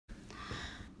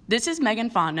This is Megan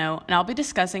Fontenot, and I'll be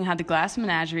discussing how the Glass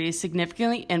Menagerie is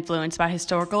significantly influenced by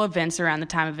historical events around the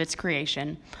time of its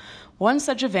creation. One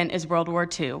such event is World War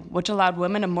II, which allowed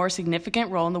women a more significant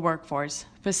role in the workforce,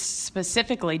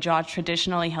 specifically jobs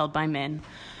traditionally held by men.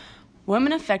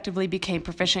 Women effectively became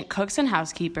proficient cooks and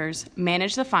housekeepers,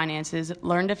 managed the finances,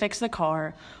 learned to fix the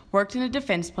car, worked in a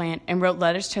defense plant, and wrote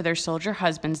letters to their soldier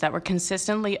husbands that were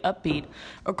consistently upbeat,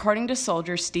 according to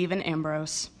soldier Stephen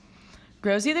Ambrose.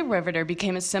 Rosie the Riveter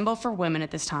became a symbol for women at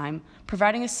this time,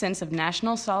 providing a sense of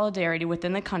national solidarity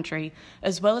within the country,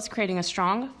 as well as creating a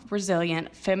strong,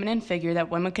 resilient, feminine figure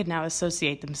that women could now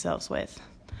associate themselves with.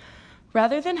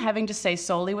 Rather than having to stay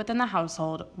solely within the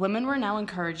household, women were now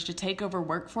encouraged to take over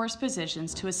workforce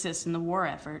positions to assist in the war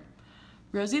effort.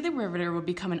 Rosie the Riveter would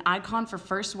become an icon for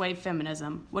first-wave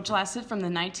feminism, which lasted from the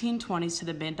 1920s to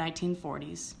the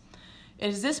mid-1940s. It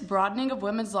is this broadening of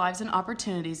women's lives and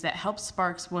opportunities that helps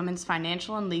spark women's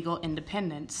financial and legal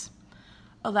independence.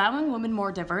 Allowing women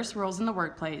more diverse roles in the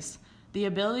workplace, the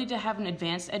ability to have an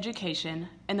advanced education,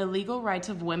 and the legal rights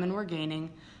of women were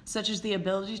gaining, such as the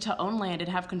ability to own land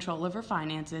and have control over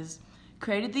finances,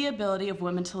 created the ability of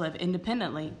women to live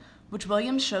independently, which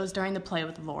Williams shows during the play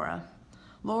with Laura.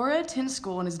 Laura attends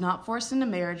school and is not forced into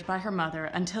marriage by her mother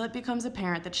until it becomes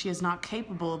apparent that she is not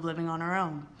capable of living on her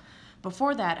own.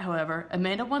 Before that, however,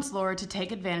 Amanda wants Laura to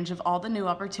take advantage of all the new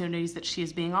opportunities that she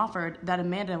is being offered that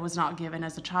Amanda was not given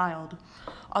as a child.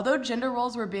 Although gender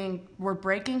roles were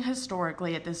breaking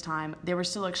historically at this time, they were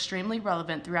still extremely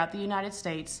relevant throughout the United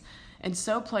States and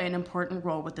so play an important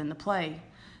role within the play.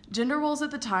 Gender roles at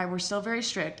the time were still very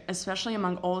strict, especially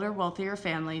among older, wealthier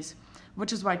families,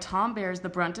 which is why Tom bears the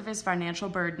brunt of his financial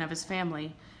burden of his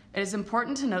family. It is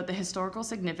important to note the historical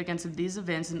significance of these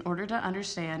events in order to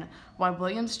understand why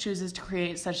Williams chooses to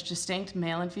create such distinct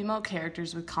male and female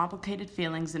characters with complicated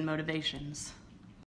feelings and motivations.